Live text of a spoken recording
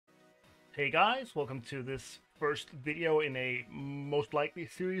Hey guys, welcome to this first video in a most likely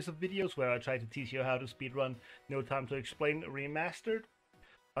series of videos where I try to teach you how to speedrun No Time to Explain Remastered.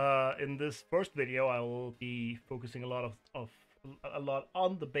 In this first video, I will be focusing a lot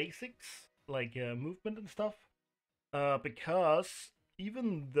on the basics, like movement and stuff, because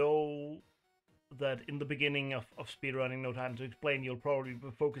even though that in the beginning of speedrunning No Time to Explain, you'll probably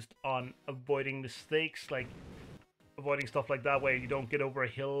be focused on avoiding mistakes, like avoiding stuff like that where you don't get over a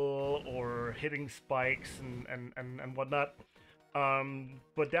hill or hitting spikes and whatnot.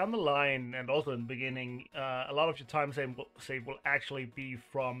 But down the line and also in the beginning, a lot of your time save will actually be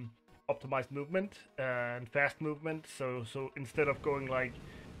from optimized movement and fast movement. So instead of going like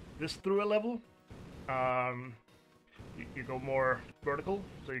this through a level, um, you go more vertical,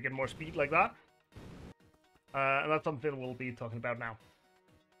 so you get more speed like that. And that's something we'll be talking about now.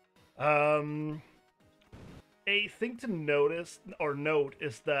 A thing to notice or note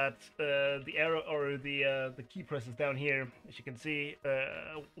is that the arrow or the key presses down here, as you can see,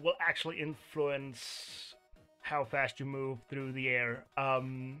 will actually influence how fast you move through the air.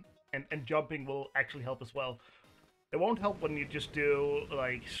 And jumping will actually help as well. It won't help when you just do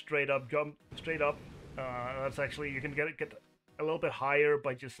like straight up jump, straight up. That's actually you can get a little bit higher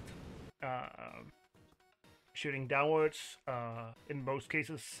by just shooting downwards. In most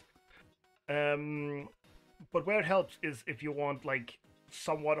cases. But where it helps is if you want like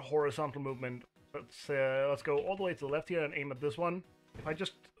somewhat horizontal movement. Let's go all the way to the left here and aim at this one. If I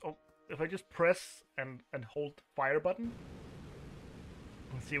just press and hold fire button,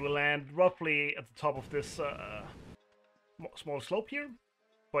 let's see, we'll land roughly at the top of this small slope here.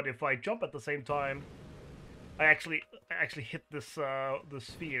 But if I jump at the same time, I actually hit this the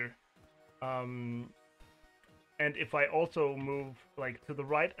sphere. And if I also move like to the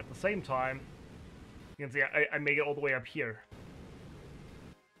right at the same time, you can see I make it all the way up here.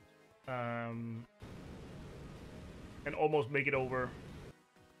 And almost make it over.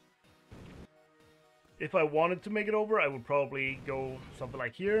 If I wanted to make it over, I would probably go something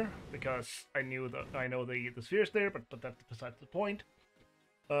like here, because I know the sphere's there, but that's besides the point.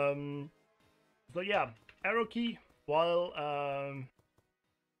 So yeah, arrow key while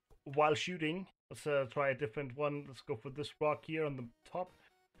shooting. Let's try a different one. Let's go for this rock here on the top.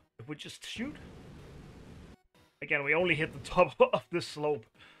 If we just shoot, again, we only hit the top of this slope.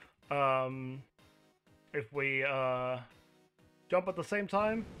 If we jump at the same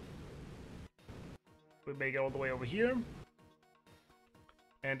time, we make it all the way over here.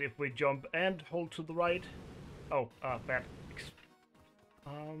 And if we jump and hold to the right, bad.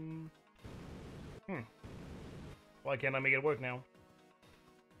 Why can't I make it work now?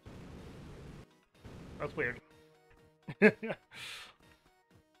 That's weird. It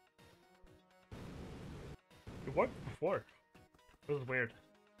worked before. This is weird.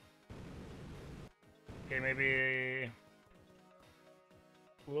 Okay, maybe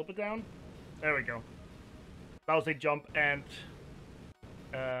a little bit down. There we go. That was a jump and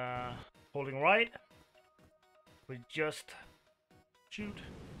holding right. We just shoot.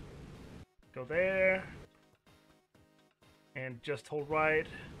 Go there. And just hold right.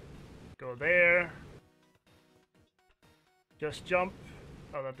 Go there. Just jump.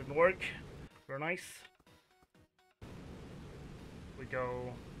 Oh, that didn't work. Very nice. We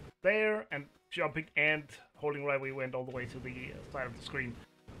go there, and jumping and holding right, we went all the way to the side of the screen.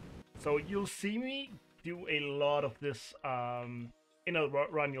 So you'll see me do a lot of this in a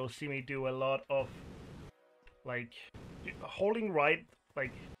run. You'll see me do a lot of like holding right.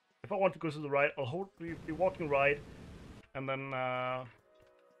 Like if I want to go to the right, I'll be walking right, and then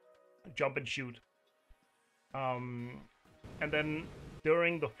jump and shoot. And then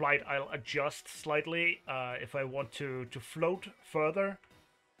during the flight, I'll adjust slightly. If I want to float further,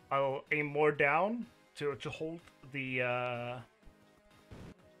 I'll aim more down to hold the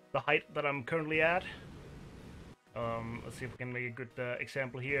height that I'm currently at. Let's see if we can make a good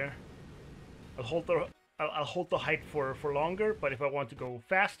example here. I'll hold the height for longer, but if I want to go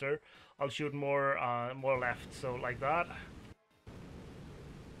faster, I'll shoot more left. So like that.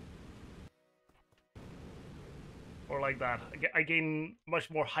 Or like that. I gain much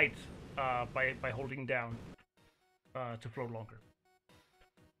more height by holding down to float longer.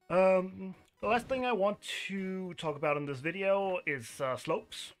 The last thing I want to talk about in this video is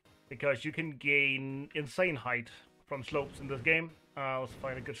slopes, because you can gain insane height from slopes in this game. Let's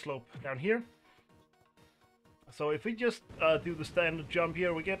find a good slope down here. So if we just do the standard jump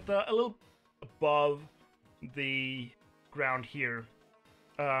here, we get a little above the ground here.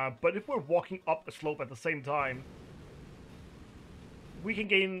 But if we're walking up a slope at the same time, we can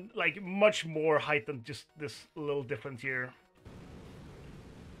gain like much more height than just this little difference here.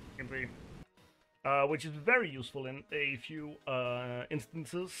 can see. Which is very useful in a few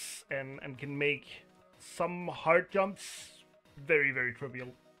instances and can make some hard jumps very, very trivial.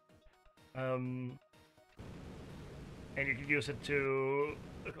 And you can use it to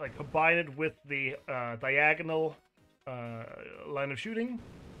like combine it with the diagonal line of shooting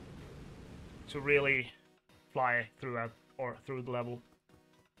to really fly throughout or through the level.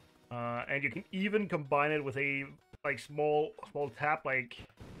 And you can even combine it with a like small tap like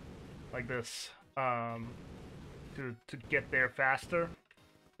this to get there faster.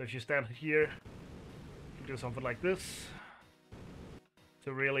 So if you stand here, you can do something like this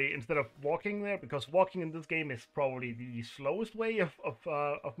to really, instead of walking there, because walking in this game is probably the slowest way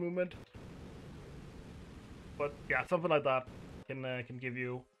of movement. But yeah, something like that can give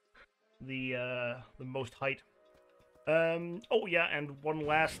you the most height. Oh yeah, and one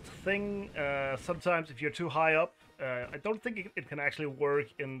last thing. Sometimes if you're too high up, I don't think it can actually work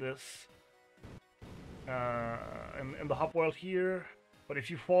in this in the hub world here. But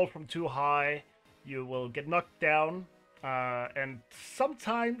if you fall from too high, you will get knocked down. And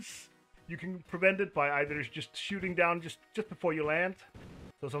sometimes you can prevent it by either just shooting down just before you land,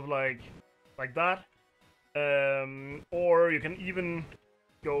 so something like that, or you can even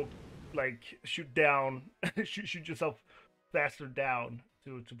go like shoot down, shoot yourself faster down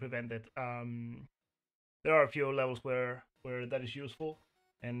to prevent it. There are a few levels where that is useful,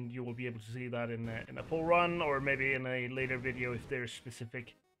 and you will be able to see that in a full run, or maybe in a later video if there's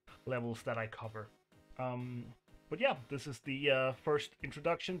specific levels that I cover. But yeah, this is the first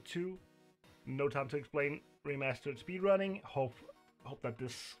introduction to No Time to Explain Remastered speedrunning. Hope that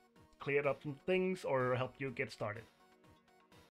this cleared up some things or helped you get started.